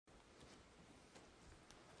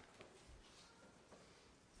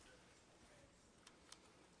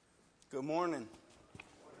Good morning.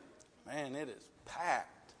 Man, it is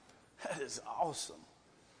packed. That is awesome.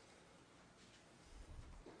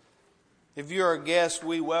 If you're a guest,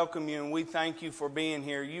 we welcome you and we thank you for being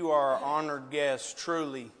here. You are an honored guest,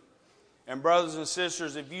 truly. And brothers and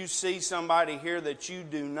sisters, if you see somebody here that you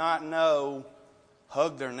do not know,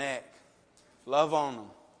 hug their neck. Love on them.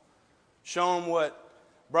 Show them what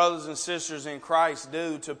brothers and sisters in Christ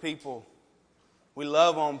do to people. We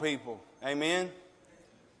love on people. Amen?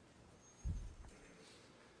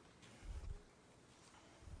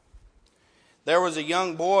 There was a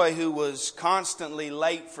young boy who was constantly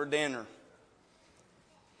late for dinner.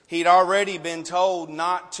 He'd already been told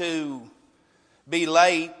not to be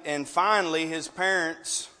late, and finally his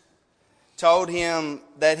parents told him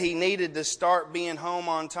that he needed to start being home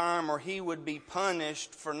on time or he would be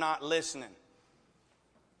punished for not listening.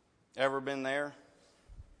 Ever been there?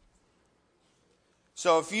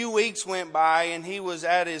 So a few weeks went by and he was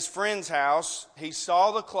at his friend's house. He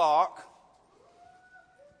saw the clock.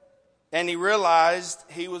 And he realized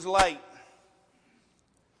he was late.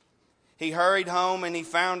 He hurried home and he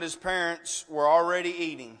found his parents were already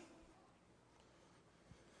eating.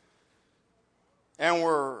 And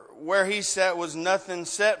where he sat was nothing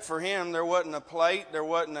set for him. There wasn't a plate, there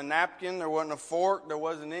wasn't a napkin, there wasn't a fork, there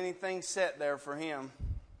wasn't anything set there for him.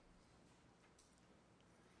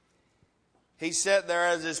 He sat there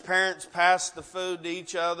as his parents passed the food to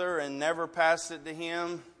each other and never passed it to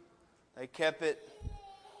him. They kept it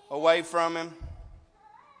away from him.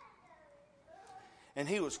 And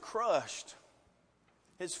he was crushed.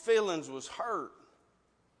 His feelings was hurt.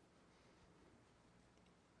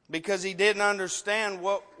 Because he didn't understand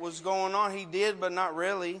what was going on. He did, but not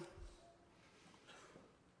really.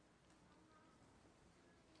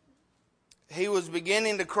 He was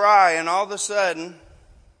beginning to cry, and all of a sudden,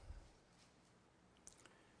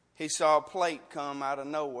 he saw a plate come out of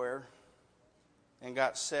nowhere and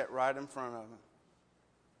got set right in front of him.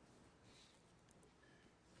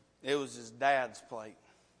 It was his dad's plate.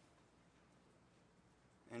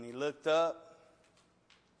 And he looked up,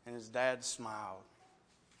 and his dad smiled.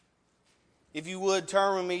 If you would,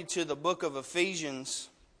 turn with me to the book of Ephesians,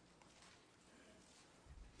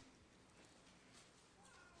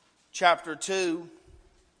 chapter 2.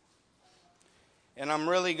 And I'm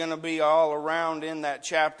really going to be all around in that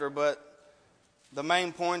chapter, but the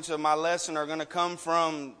main points of my lesson are going to come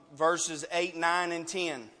from verses 8, 9, and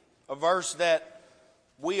 10. A verse that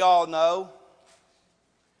we all know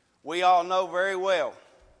very well.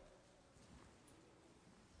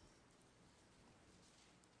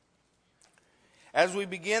 As we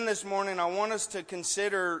begin this morning, I want us to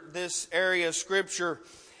consider this area of Scripture,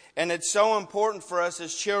 and it's so important for us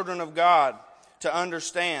as children of God to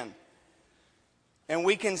understand. And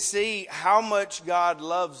we can see how much God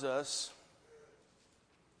loves us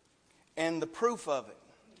and the proof of it.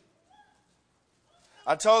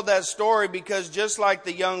 I told that story because just like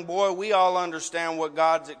the young boy, we all understand what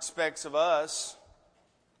God expects of us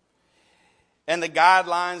and the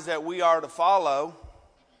guidelines that we are to follow.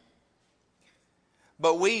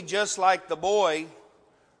 But we, just like the boy,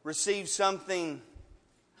 receive something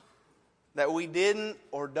that we didn't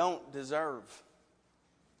or don't deserve.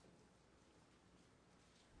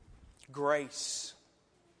 Grace.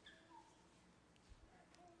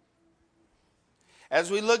 As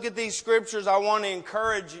we look at these scriptures, I want to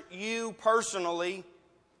encourage you personally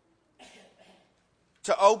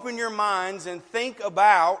to open your minds and think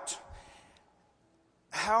about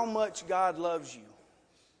how much God loves you.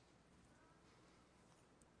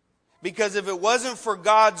 Because if it wasn't for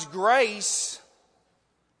God's grace,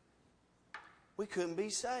 we couldn't be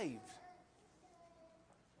saved.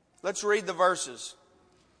 Let's read the verses.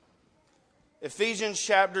 Ephesians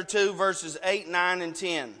chapter 2, verses 8, 9, and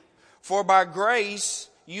 10. For by grace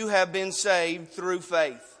you have been saved through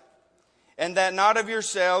faith, and that not of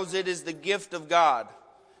yourselves, it is the gift of God,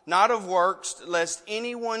 not of works, lest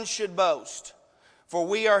anyone should boast. For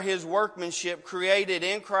we are His workmanship, created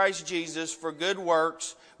in Christ Jesus for good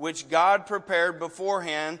works, which God prepared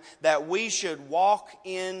beforehand that we should walk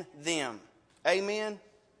in them. Amen?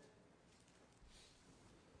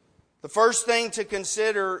 The first thing to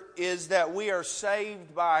consider is that we are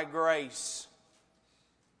saved by grace.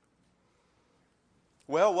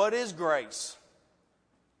 Well, what is grace?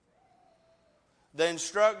 The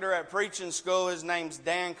instructor at preaching school, his name's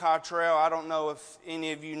Dan Cottrell. I don't know if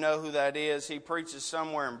any of you know who that is. He preaches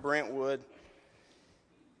somewhere in Brentwood.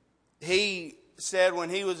 He said when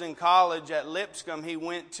he was in college at Lipscomb, he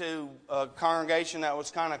went to a congregation that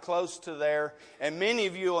was kind of close to there. And many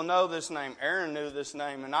of you will know this name. Aaron knew this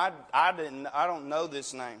name, and I don't know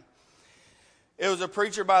this name. It was a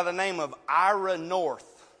preacher by the name of Ira North.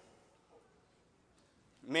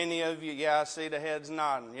 Many of you, yeah, I see the heads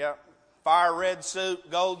nodding. Yep. Fire red suit,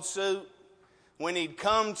 gold suit. When he'd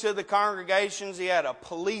come to the congregations, he had a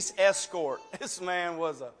police escort. This man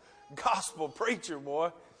was a gospel preacher,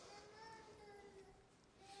 boy.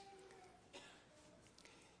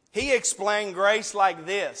 He explained grace like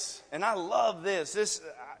this, and I love this. As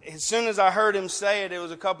soon as I heard him say it, it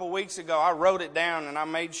was a couple weeks ago, I wrote it down and I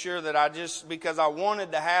made sure that because I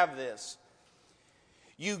wanted to have this.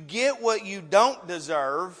 You get what you don't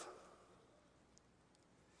deserve,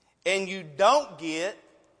 and you don't get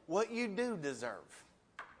what you do deserve.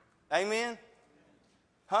 Amen?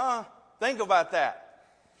 Huh? Think about that.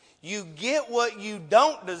 You get what you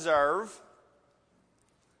don't deserve,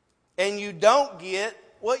 and you don't get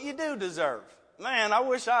what you do deserve. Man, I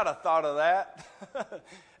wish I'd have thought of that.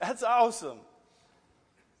 That's awesome.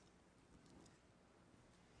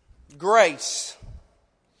 Grace.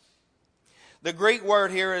 The Greek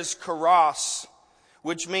word here is charos,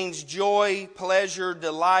 which means joy, pleasure,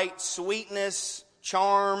 delight, sweetness,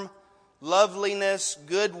 charm, loveliness,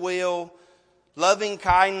 goodwill, loving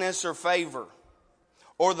kindness, or favor,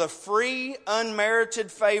 or the free,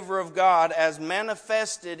 unmerited favor of God as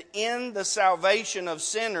manifested in the salvation of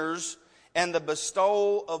sinners and the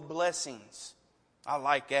bestowal of blessings. I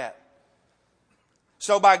like that.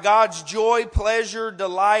 So by God's joy, pleasure,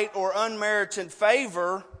 delight, or unmerited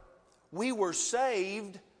favor, we were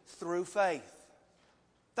saved through faith.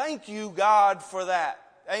 Thank you, God, for that.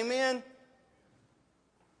 Amen?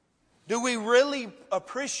 Do we really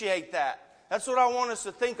appreciate that? That's what I want us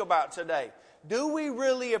to think about today. Do we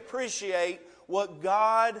really appreciate what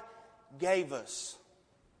God gave us?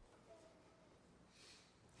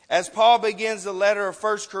 As Paul begins the letter of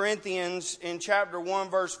 1 Corinthians in chapter 1,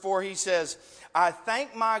 verse 4, he says, I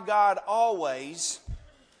thank my God always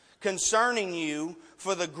concerning you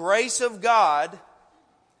for the grace of God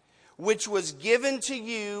which was given to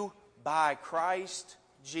you by Christ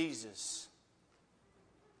Jesus.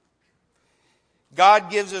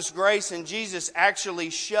 God gives us grace, and Jesus actually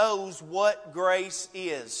shows what grace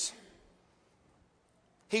is.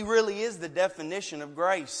 He really is the definition of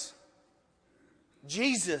grace.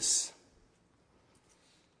 Jesus.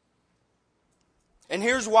 And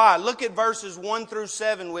here's why. Look at verses 1 through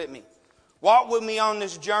 7 with me. Walk with me on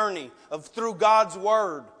this journey through God's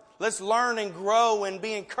Word. Let's learn and grow and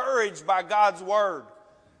be encouraged by God's Word.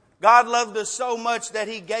 God loved us so much that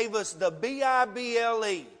He gave us the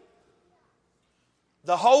Bible.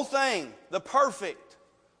 The whole thing, the perfect.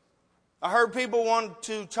 I heard people want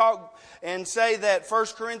to talk and say that 1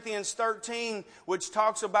 Corinthians 13, which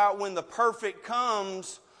talks about when the perfect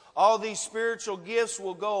comes, all these spiritual gifts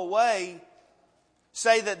will go away,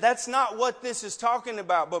 say that that's not what this is talking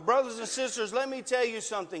about. But brothers and sisters, let me tell you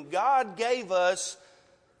something. God gave us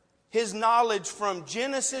His knowledge from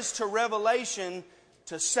Genesis to Revelation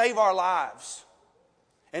to save our lives.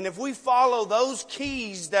 And if we follow those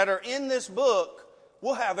keys that are in this book,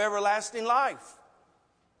 we'll have everlasting life.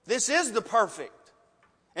 This is the perfect.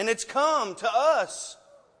 And it's come to us.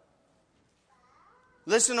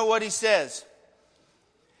 Listen to what he says.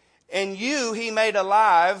 And you He made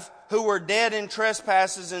alive who were dead in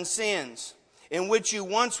trespasses and sins, in which you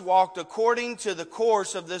once walked according to the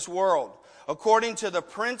course of this world, according to the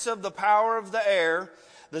prince of the power of the air,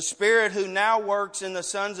 the spirit who now works in the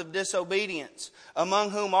sons of disobedience,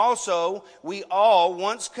 among whom also we all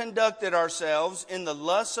once conducted ourselves in the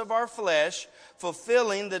lusts of our flesh,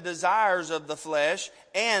 fulfilling the desires of the flesh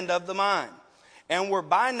and of the mind, and were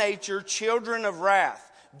by nature children of wrath,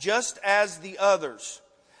 just as the others.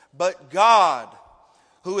 But God,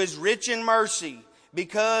 who is rich in mercy,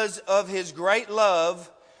 because of His great love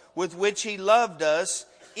with which He loved us,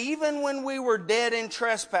 even when we were dead in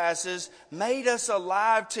trespasses, made us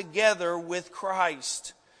alive together with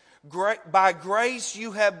Christ. By grace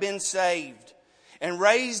you have been saved, and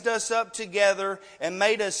raised us up together, and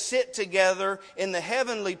made us sit together in the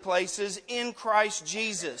heavenly places in Christ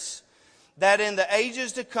Jesus, that in the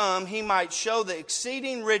ages to come He might show the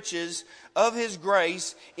exceeding riches of His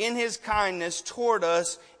grace in His kindness toward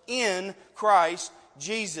us in Christ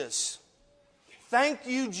Jesus. Thank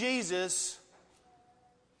you, Jesus,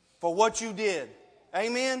 for what you did.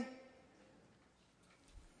 Amen?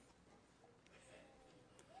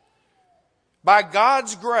 By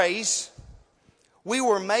God's grace, we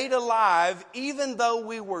were made alive even though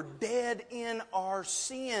we were dead in our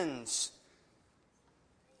sins.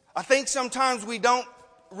 I think sometimes we don't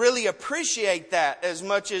really appreciate that as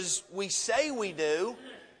much as we say we do.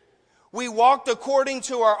 We walked according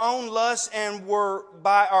to our own lusts and were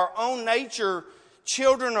by our own nature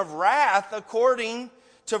children of wrath, according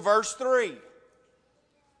to verse 3.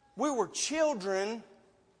 We were children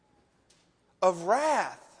of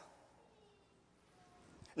wrath.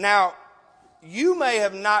 Now, you may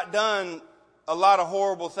have not done a lot of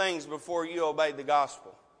horrible things before you obeyed the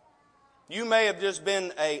gospel. You may have just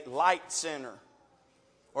been a light sinner.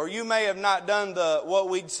 Or you may have not done what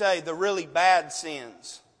we'd say, the really bad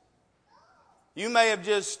sins. You may have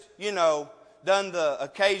just, done the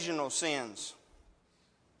occasional sins.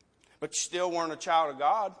 But you still weren't a child of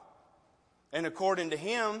God. And according to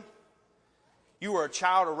Him, you were a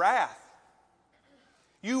child of wrath.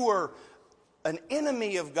 You were an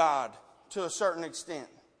enemy of God to a certain extent.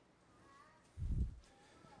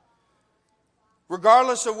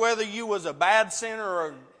 Regardless of whether you was a bad sinner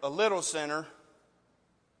or a little sinner,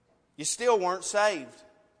 you still weren't saved.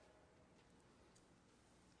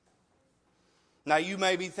 Now you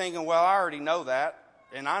may be thinking, well, I already know that,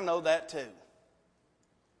 and I know that too.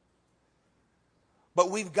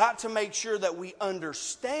 But we've got to make sure that we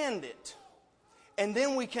understand it, and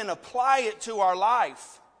then we can apply it to our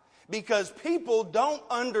life. Because people don't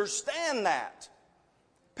understand that.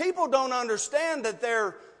 People don't understand that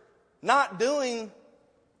they're not doing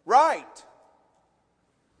right.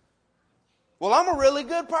 Well, I'm a really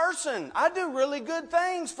good person. I do really good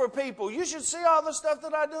things for people. You should see all the stuff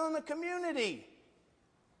that I do in the community.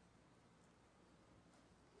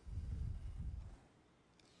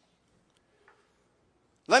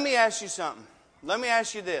 Let me ask you something. Let me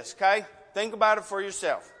ask you this, okay? Think about it for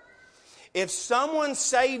yourself. If someone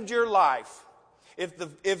saved your life, if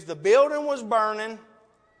the building was burning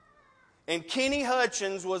and Kenny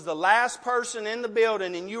Hutchins was the last person in the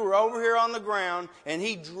building and you were over here on the ground and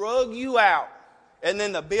he drug you out and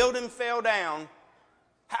then the building fell down,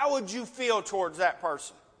 how would you feel towards that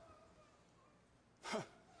person?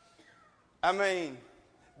 I mean,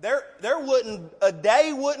 a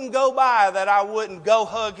day wouldn't go by that I wouldn't go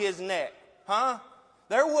hug his neck. Huh?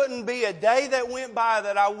 There wouldn't be a day that went by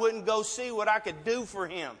that I wouldn't go see what I could do for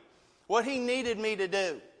him, what he needed me to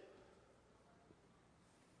do.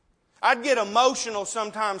 I'd get emotional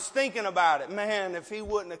sometimes thinking about it. Man, if he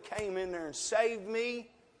wouldn't have came in there and saved me,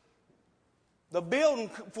 the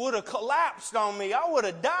building would have collapsed on me. I would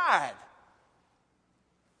have died.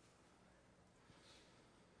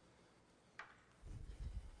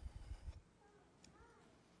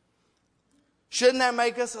 Shouldn't that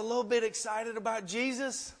make us a little bit excited about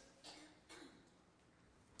Jesus?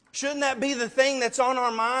 Shouldn't that be the thing that's on our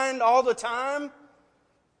mind all the time?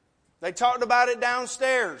 They talked about it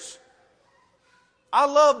downstairs. I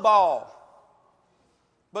love ball.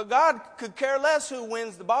 But God could care less who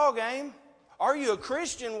wins the ball game. Are you a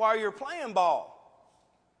Christian while you're playing ball?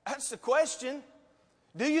 That's the question.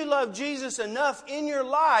 Do you love Jesus enough in your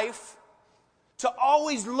life to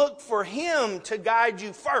always look for Him to guide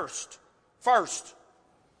you first?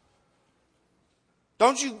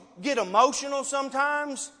 Don't you get emotional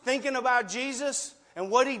sometimes thinking about Jesus and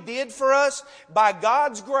what He did for us? By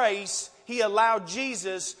God's grace, He allowed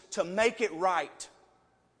Jesus to make it right.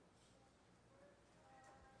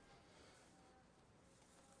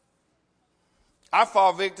 I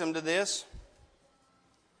fall victim to this.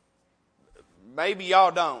 Maybe y'all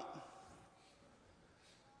don't.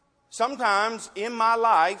 Sometimes in my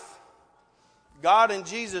life, God and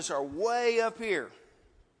Jesus are way up here.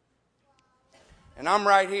 And I'm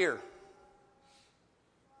right here.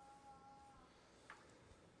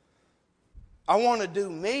 I want to do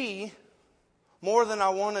me more than I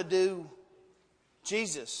want to do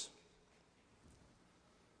Jesus.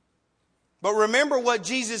 But remember what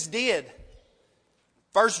Jesus did.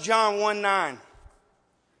 1 John 1:9.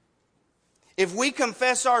 If we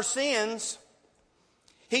confess our sins,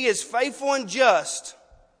 He is faithful and just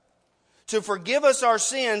to forgive us our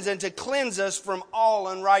sins and to cleanse us from all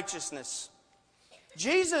unrighteousness.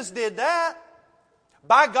 Jesus did that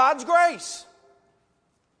by God's grace.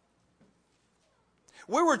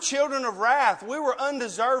 We were children of wrath. We were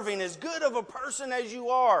undeserving. As good of a person as you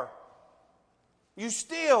are, you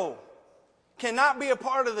still cannot be a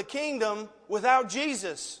part of the kingdom without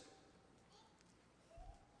Jesus.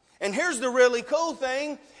 And here's the really cool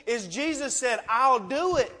thing, is Jesus said, I'll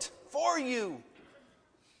do it for you.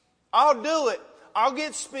 I'll do it. I'll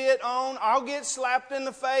get spit on. I'll get slapped in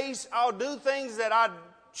the face. I'll do things that I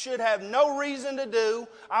should have no reason to do.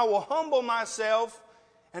 I will humble myself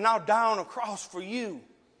and I'll die on a cross for you,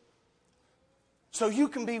 so you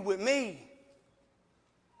can be with me.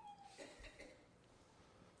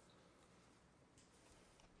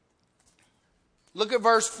 Look at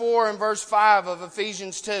verse 4 and verse 5 of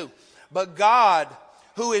Ephesians 2. But God,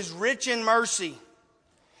 who is rich in mercy,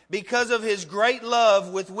 because of His great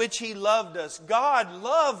love with which He loved us. God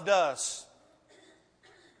loved us.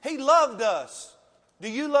 He loved us. Do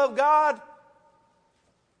you love God?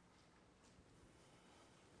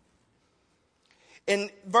 In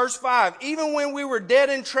verse 5, even when we were dead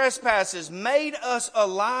in trespasses, made us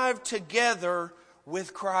alive together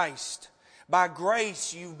with Christ. By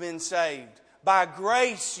grace you've been saved. By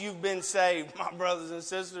grace you've been saved, my brothers and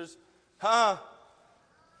sisters. Huh?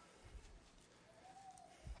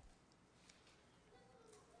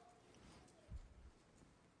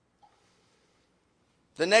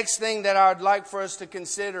 The next thing that I would like for us to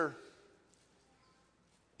consider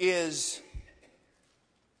is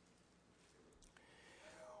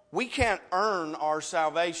we can't earn our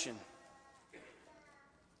salvation.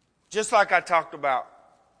 Just like I talked about.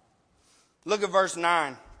 Look at verse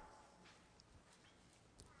 9.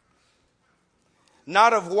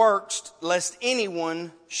 Not of works, lest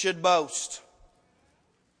anyone should boast.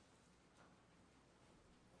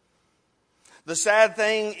 The sad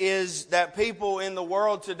thing is that people in the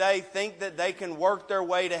world today think that they can work their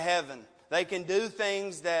way to heaven. They can do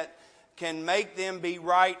things that can make them be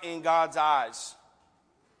right in God's eyes.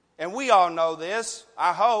 And we all know this,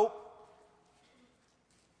 I hope.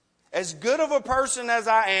 As good of a person as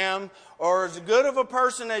I am, or as good of a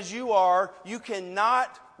person as you are, you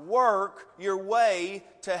cannot work your way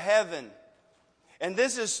to heaven. And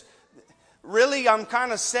this is really, I'm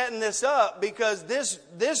kind of setting this up because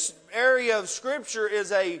this area of Scripture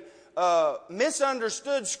is a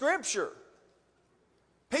misunderstood Scripture.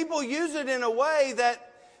 People use it in a way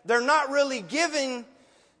that they're not really giving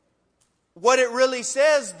what it really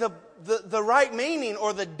says, the right meaning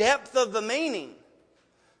or the depth of the meaning.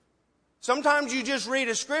 Sometimes you just read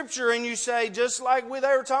a scripture and you say, just like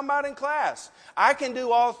they were talking about in class, I can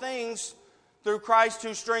do all things through Christ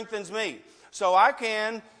who strengthens me. So I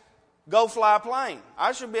can go fly a plane.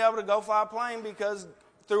 I should be able to go fly a plane because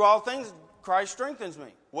through all things, Christ strengthens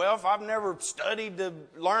me. Well, if I've never studied to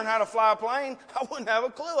learn how to fly a plane, I wouldn't have a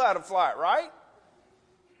clue how to fly it, right?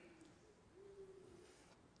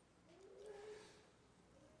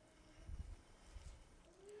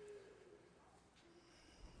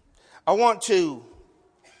 I want you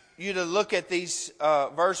to look at these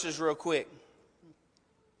verses real quick.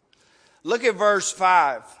 Look at verse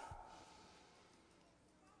 5.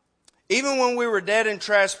 Even when we were dead in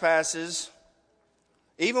trespasses,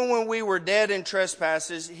 He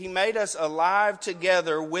made us alive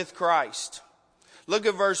together with Christ. Look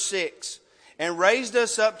at verse 6. And raised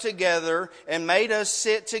us up together and made us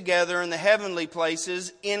sit together in the heavenly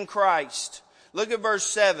places in Christ. Look at verse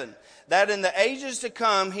 7. That in the ages to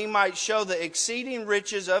come He might show the exceeding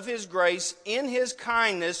riches of His grace in His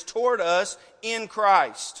kindness toward us in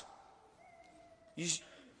Christ. You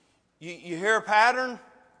hear a pattern?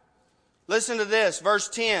 Listen to this, verse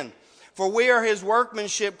 10. For we are His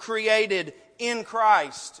workmanship created in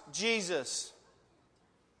Christ Jesus.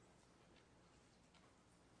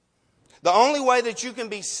 The only way that you can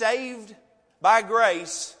be saved by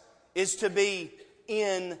grace is to be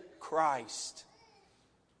in Christ.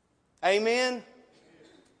 Amen?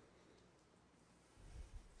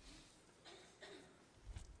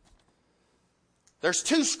 There's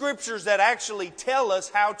two scriptures that actually tell us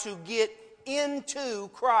how to get into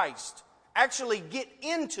Christ. Actually get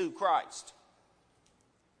into Christ.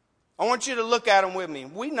 I want you to look at them with me.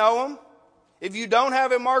 We know them. If you don't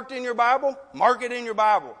have it marked in your Bible, mark it in your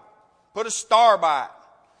Bible. Put a star by it.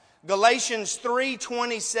 Galatians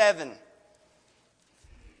 3:27.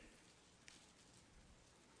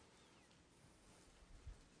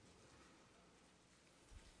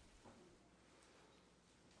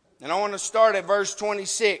 And I want to start at verse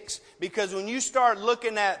 26, because when you start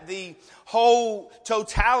looking at the whole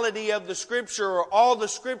totality of the Scripture, or all the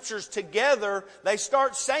Scriptures together, they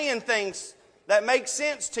start saying things that make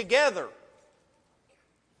sense together.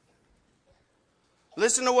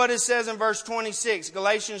 Listen to what it says in verse 26,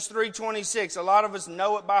 Galatians 3:26. A lot of us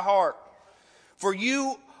know it by heart. For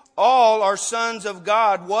you all are sons of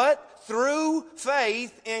God, what? Through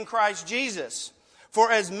faith in Christ Jesus.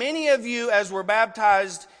 For as many of you as were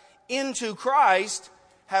baptized into Christ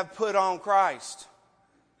have put on Christ.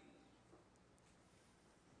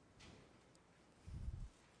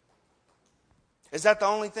 Is that the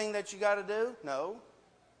only thing that you got to do? No.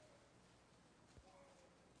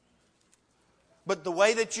 But the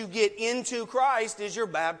way that you get into Christ is you're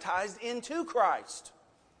baptized into Christ.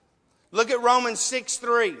 Look at Romans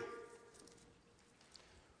 6:3.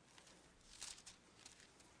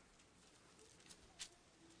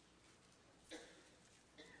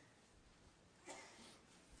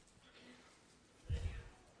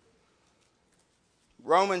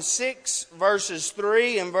 Romans 6, verses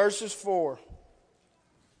 3 and verses 4.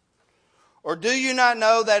 Or do you not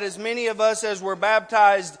know that as many of us as were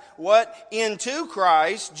baptized, what? Into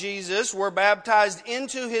Christ Jesus, were baptized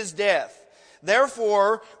into His death.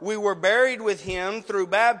 Therefore, we were buried with him through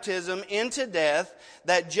baptism into death,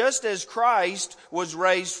 that just as Christ was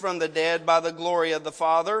raised from the dead by the glory of the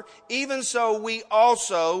Father, even so we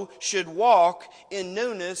also should walk in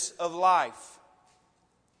newness of life.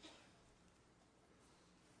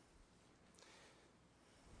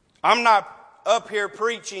 I'm not up here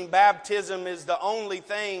preaching baptism is the only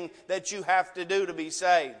thing that you have to do to be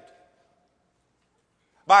saved.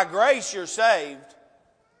 By grace you're saved,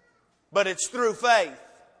 but it's through faith.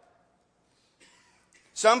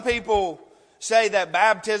 Some people say that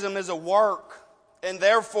baptism is a work, and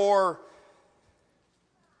therefore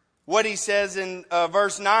what he says in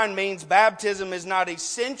verse 9 means baptism is not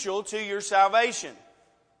essential to your salvation.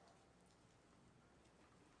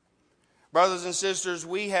 Brothers and sisters,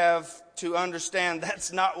 we have to understand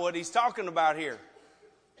that's not what he's talking about here.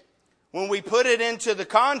 When we put it into the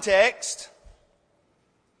context,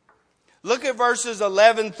 look at verses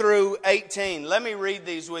 11 through 18. Let me read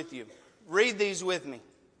these with you. Read these with me.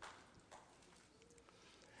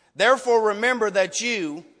 Therefore remember that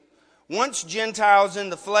you, once Gentiles in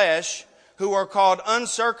the flesh, who are called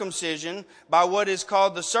uncircumcision by what is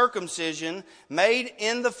called the circumcision, made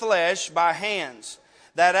in the flesh by hands,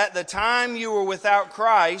 that at the time you were without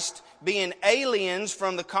Christ, being aliens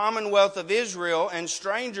from the commonwealth of Israel and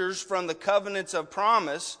strangers from the covenants of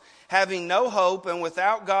promise, having no hope and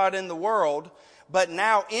without God in the world, but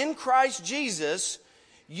now in Christ Jesus,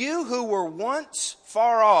 you who were once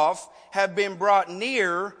far off have been brought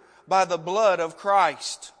near by the blood of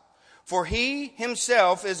Christ. For he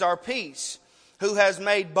himself is our peace, who has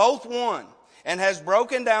made both one, and has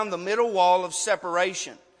broken down the middle wall of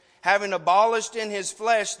separation, having abolished in his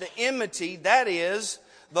flesh the enmity, that is,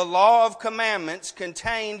 the law of commandments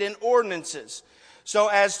contained in ordinances, so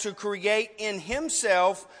as to create in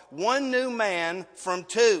himself one new man from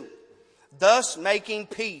two, thus making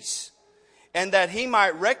peace, and that he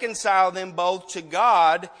might reconcile them both to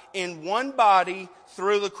God in one body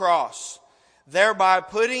through the cross, thereby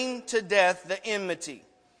putting to death the enmity.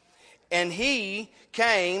 And he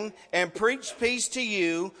came and preached peace to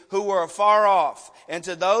you who were afar off, and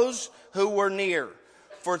to those who were near.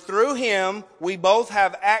 For through him we both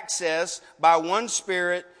have access by one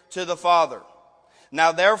Spirit to the Father.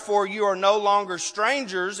 Now therefore you are no longer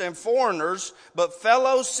strangers and foreigners, but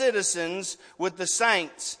fellow citizens with the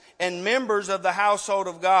saints and members of the household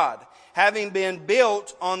of God, having been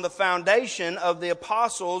built on the foundation of the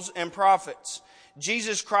apostles and prophets,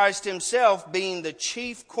 Jesus Christ himself being the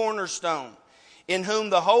chief cornerstone, in whom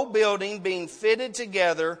the whole building being fitted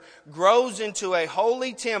together grows into a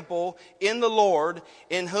holy temple in the Lord,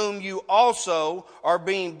 in whom you also are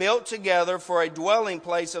being built together for a dwelling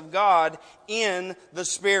place of God in the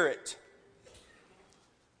Spirit.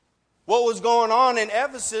 What was going on in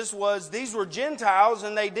Ephesus was these were Gentiles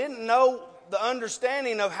and they didn't know the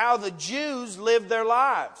understanding of how the Jews lived their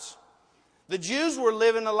lives. The Jews were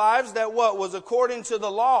living the lives that what was according to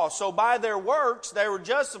the law. So by their works, they were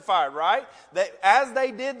justified, right? That as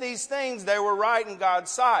they did these things, they were right in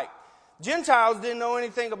God's sight. Gentiles didn't know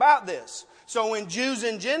anything about this. So when Jews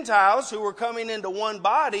and Gentiles who were coming into one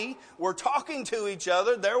body were talking to each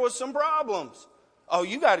other, there was some problems. Oh,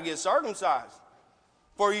 you got to get circumcised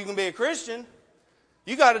before you can be a Christian.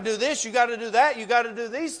 You got to do this, you got to do that, you got to do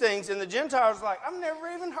these things. And the Gentiles were like, I've never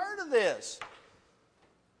even heard of this.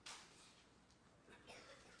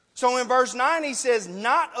 So in verse 9 he says,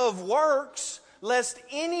 not of works, lest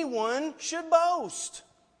anyone should boast.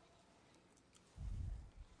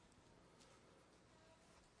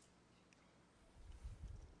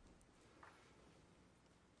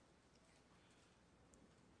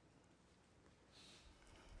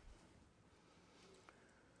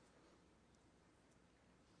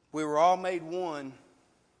 We were all made one,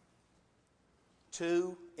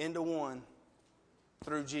 two into one,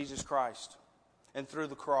 through Jesus Christ and through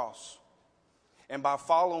the cross. And by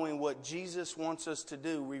following what Jesus wants us to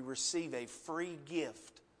do, we receive a free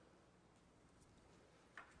gift.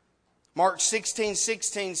 Mark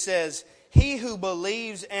 16:16 says, he who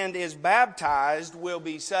believes and is baptized will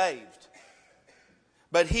be saved,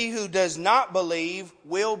 but he who does not believe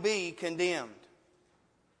will be condemned.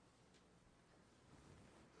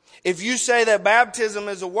 If you say that baptism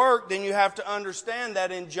is a work, then you have to understand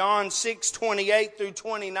that in John 6:28 through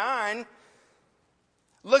 29,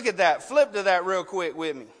 look at that. Flip to that real quick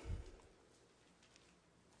with me.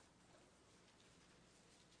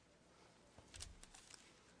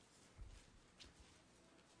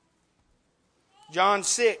 John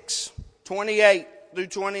 6:28 through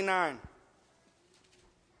 29.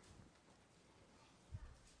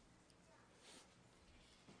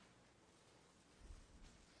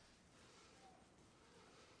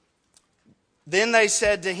 Then they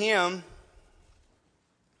said to him,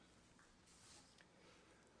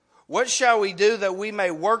 "What shall we do that we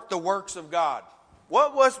may work the works of God?"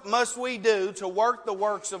 What must we do to work the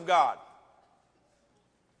works of God?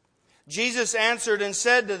 Jesus answered and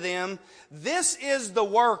said to them, "This is the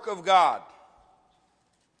work of God,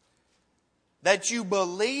 that you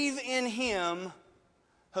believe in Him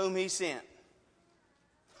whom He sent."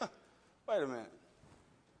 Wait a minute.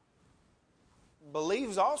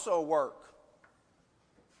 Believe's also a work.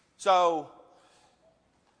 So,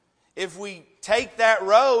 if we take that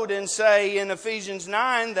road and say in Ephesians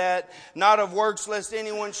 9 that not of works lest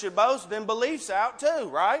anyone should boast, then belief's out too,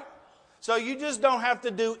 right? So you just don't have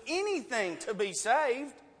to do anything to be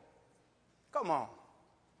saved. Come on.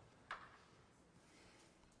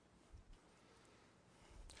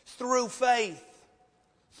 Through faith.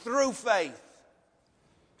 Through faith.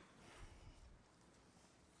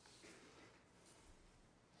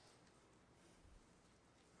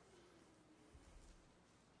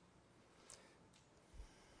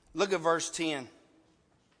 Look at verse 10.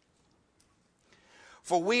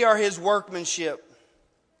 For we are His workmanship,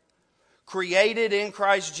 created in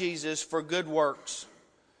Christ Jesus for good works,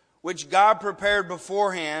 which God prepared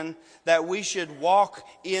beforehand that we should walk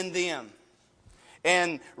in them.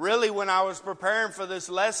 And really, when I was preparing for this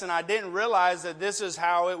lesson, I didn't realize that this is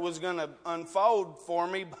how it was going to unfold for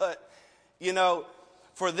me. But,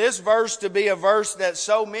 for this verse to be a verse that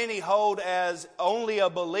so many hold as only a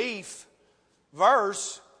belief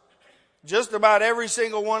verse, just about every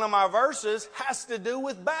single one of my verses has to do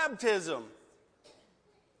with baptism.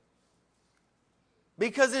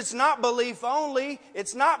 Because it's not belief only,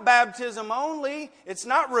 it's not baptism only, it's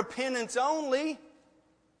not repentance only.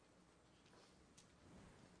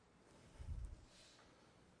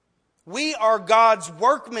 We are God's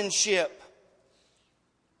workmanship.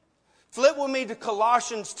 Flip with me to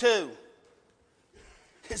Colossians 2.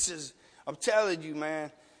 I'm telling you,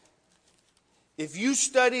 man. If you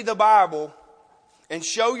study the Bible and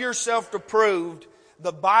show yourself approved,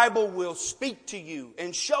 the Bible will speak to you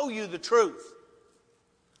and show you the truth.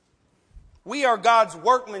 We are God's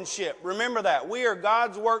workmanship. Remember that. We are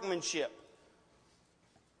God's workmanship.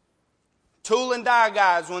 Tool and die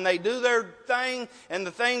guys, when they do their thing and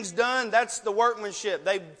the thing's done, that's the workmanship.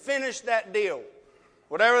 They finished that deal.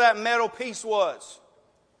 Whatever that metal piece was.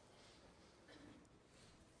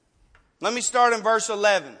 Let me start in verse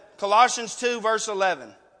 11. Colossians 2, verse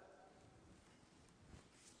 11.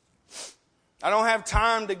 I don't have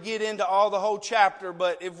time to get into all the whole chapter,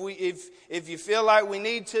 but if you feel like we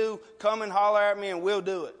need to, come and holler at me and we'll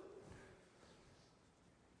do it.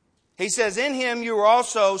 He says, "In Him you were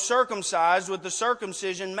also circumcised with the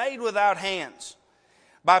circumcision made without hands,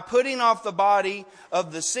 by putting off the body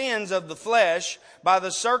of the sins of the flesh by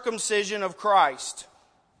the circumcision of Christ,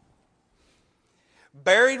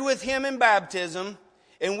 buried with Him in baptism,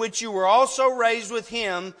 in which you were also raised with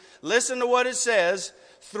Him," listen to what it says,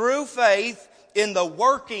 "through faith in the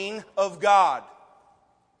working of God,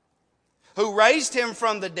 who raised Him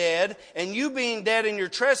from the dead, and you being dead in your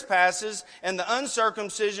trespasses and the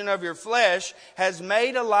uncircumcision of your flesh, has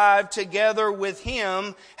made alive together with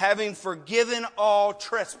Him, having forgiven all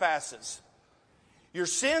trespasses." Your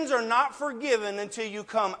sins are not forgiven until you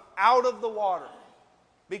come out of the water,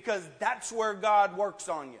 because that's where God works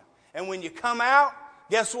on you. And when you come out,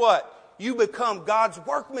 guess what? You become God's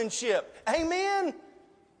workmanship. Amen?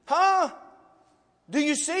 Huh? Do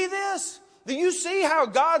you see this? Do you see how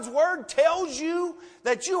God's Word tells you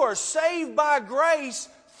that you are saved by grace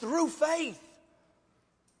through faith?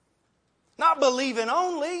 Not believing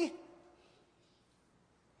only.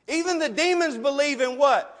 Even the demons believe in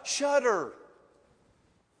what? Shudder.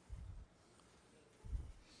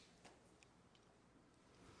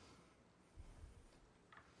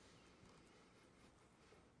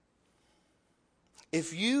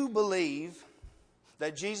 If you believe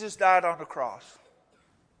that Jesus died on the cross,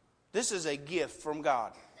 this is a gift from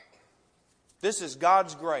God. This is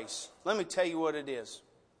God's grace. Let me tell you what it is.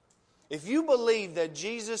 If you believe that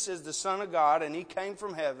Jesus is the Son of God and He came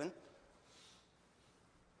from heaven,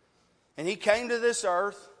 and He came to this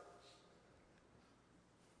earth,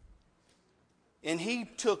 and He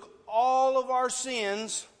took all of our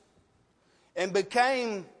sins and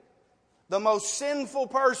became the most sinful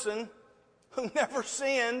person who never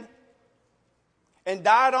sinned and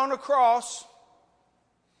died on a cross.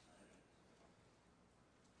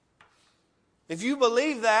 If you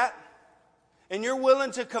believe that, and you're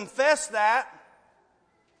willing to confess that,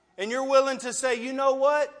 and you're willing to say, you know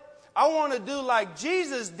what? I want to do like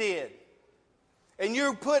Jesus did. And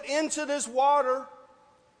you're put into this water,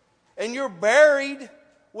 and you're buried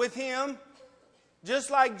with Him,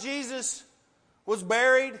 just like Jesus was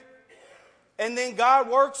buried, and then God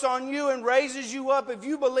works on you and raises you up. If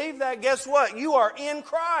you believe that, guess what? You are in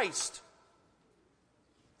Christ.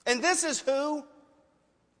 And this is who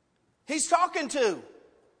He's talking to.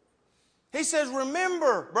 He says,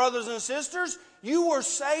 remember, brothers and sisters, you were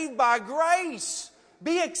saved by grace.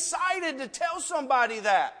 Be excited to tell somebody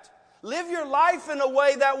that. Live your life in a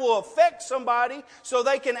way that will affect somebody so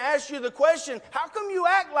they can ask you the question, how come you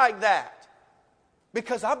act like that?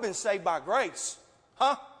 Because I've been saved by grace.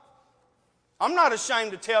 Huh? I'm not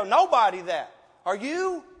ashamed to tell nobody that. Are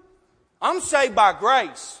you? I'm saved by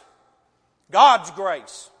grace. God's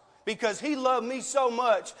grace. Because He loved me so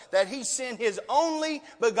much that He sent His only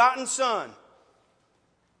begotten Son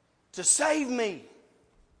to save me.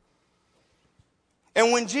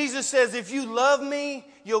 And when Jesus says, if you love me,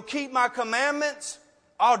 you'll keep my commandments,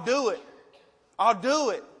 I'll do it. I'll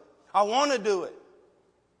do it. I want to do it.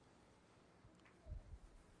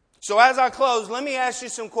 So as I close, let me ask you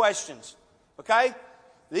some questions. Okay?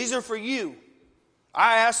 These are for you.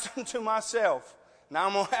 I asked them to myself. Now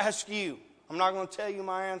I'm going to ask you. I'm not going to tell you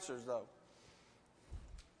my answers, though.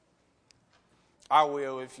 I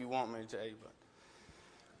will if you want me to tell you.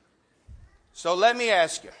 So let me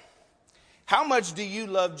ask you. How much do you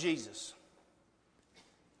love Jesus?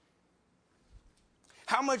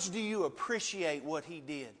 How much do you appreciate what He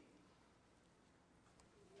did?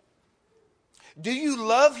 Do you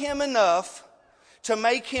love Him enough to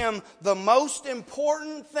make Him the most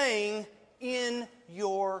important thing in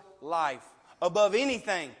your life? Above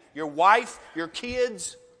anything, your wife, your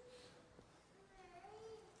kids.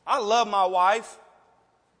 I love my wife,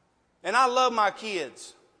 and I love my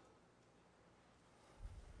kids.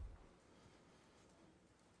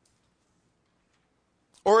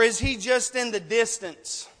 Or is He just in the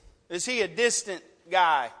distance? Is He a distant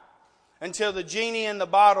guy? Until the genie in the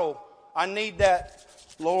bottle, I need that.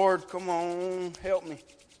 Lord, come on, help me.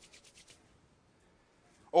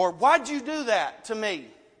 Or why'd you do that to me?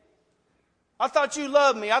 I thought you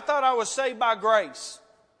loved me. I thought I was saved by grace.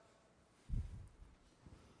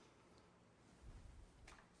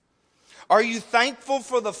 Are you thankful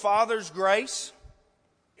for the Father's grace?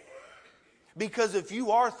 Because if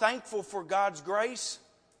you are thankful for God's grace,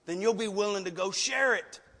 then you'll be willing to go share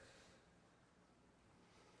it.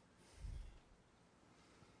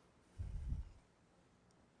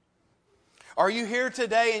 Are you here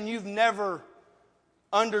today and you've never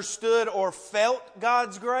understood or felt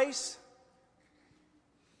God's grace?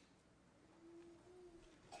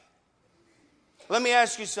 Let me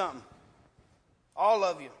ask you something. All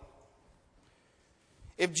of you.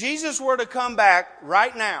 If Jesus were to come back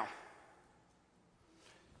right now,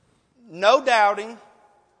 no doubting,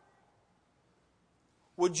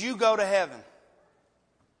 would you go to heaven?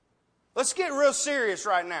 Let's get real serious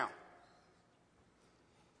right now.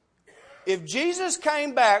 If Jesus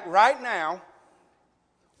came back right now,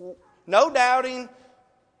 no doubting,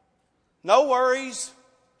 no worries,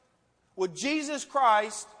 would Jesus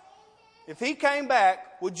Christ, if He came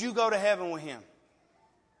back, would you go to heaven with Him?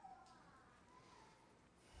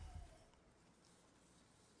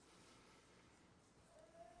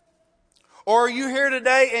 Or are you here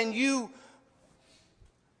today and you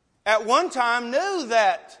at one time knew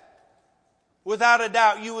that without a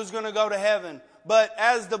doubt you was going to go to heaven? But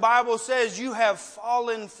as the Bible says, you have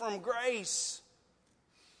fallen from grace.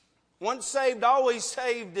 Once saved, always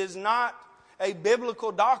saved is not a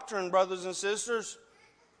biblical doctrine, brothers and sisters.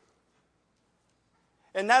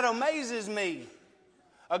 And that amazes me.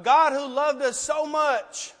 A God who loved us so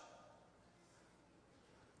much,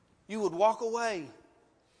 you would walk away.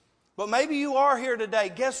 But maybe you are here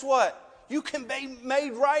today. Guess what? You can be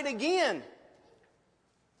made right again.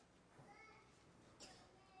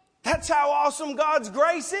 That's how awesome God's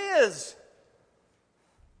grace is.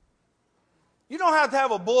 You don't have to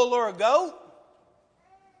have a bull or a goat.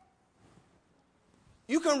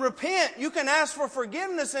 You can repent. You can ask for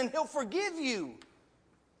forgiveness and He'll forgive you.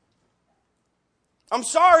 I'm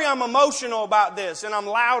sorry I'm emotional about this and I'm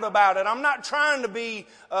loud about it. I'm not trying to be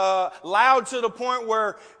loud to the point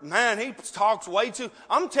where, man, he talks way too...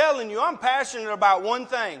 I'm telling you, I'm passionate about one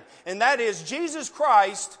thing, and that is Jesus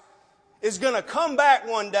Christ is going to come back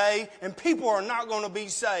one day and people are not going to be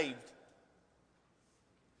saved.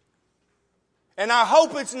 And I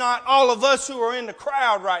hope it's not all of us who are in the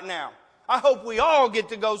crowd right now. I hope we all get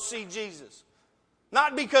to go see Jesus.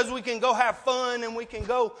 Not because we can go have fun and we can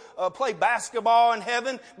go play basketball in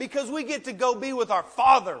heaven, because we get to go be with our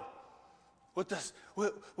Father.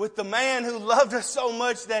 With the man who loved us so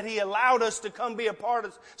much that He allowed us to come be a part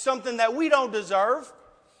of something that we don't deserve.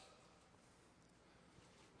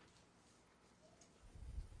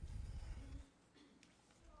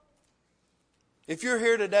 If you're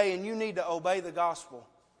here today and you need to obey the gospel,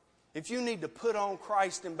 if you need to put on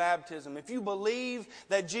Christ in baptism, if you believe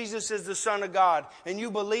that Jesus is the Son of God, and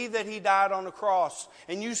you believe that He died on the cross,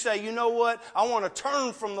 and you say, you know what, I want to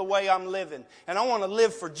turn from the way I'm living, and I want to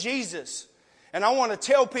live for Jesus. And I want to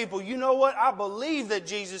tell people, you know what, I believe that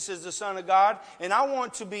Jesus is the Son of God, and I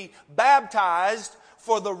want to be baptized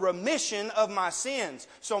for the remission of my sins,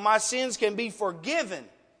 so my sins can be forgiven.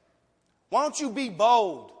 Why don't you be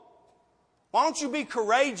bold? Why don't you be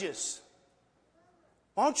courageous?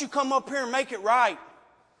 Why don't you come up here and make it right?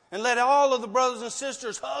 And let all of the brothers and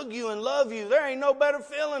sisters hug you and love you. There ain't no better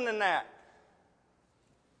feeling than that.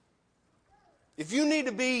 If you need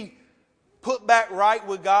to be put back right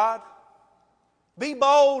with God, be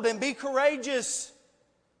bold and be courageous.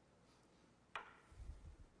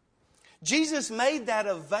 Jesus made that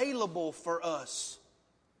available for us.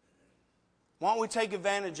 Why don't we take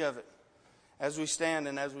advantage of it as we stand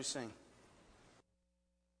and as we sing?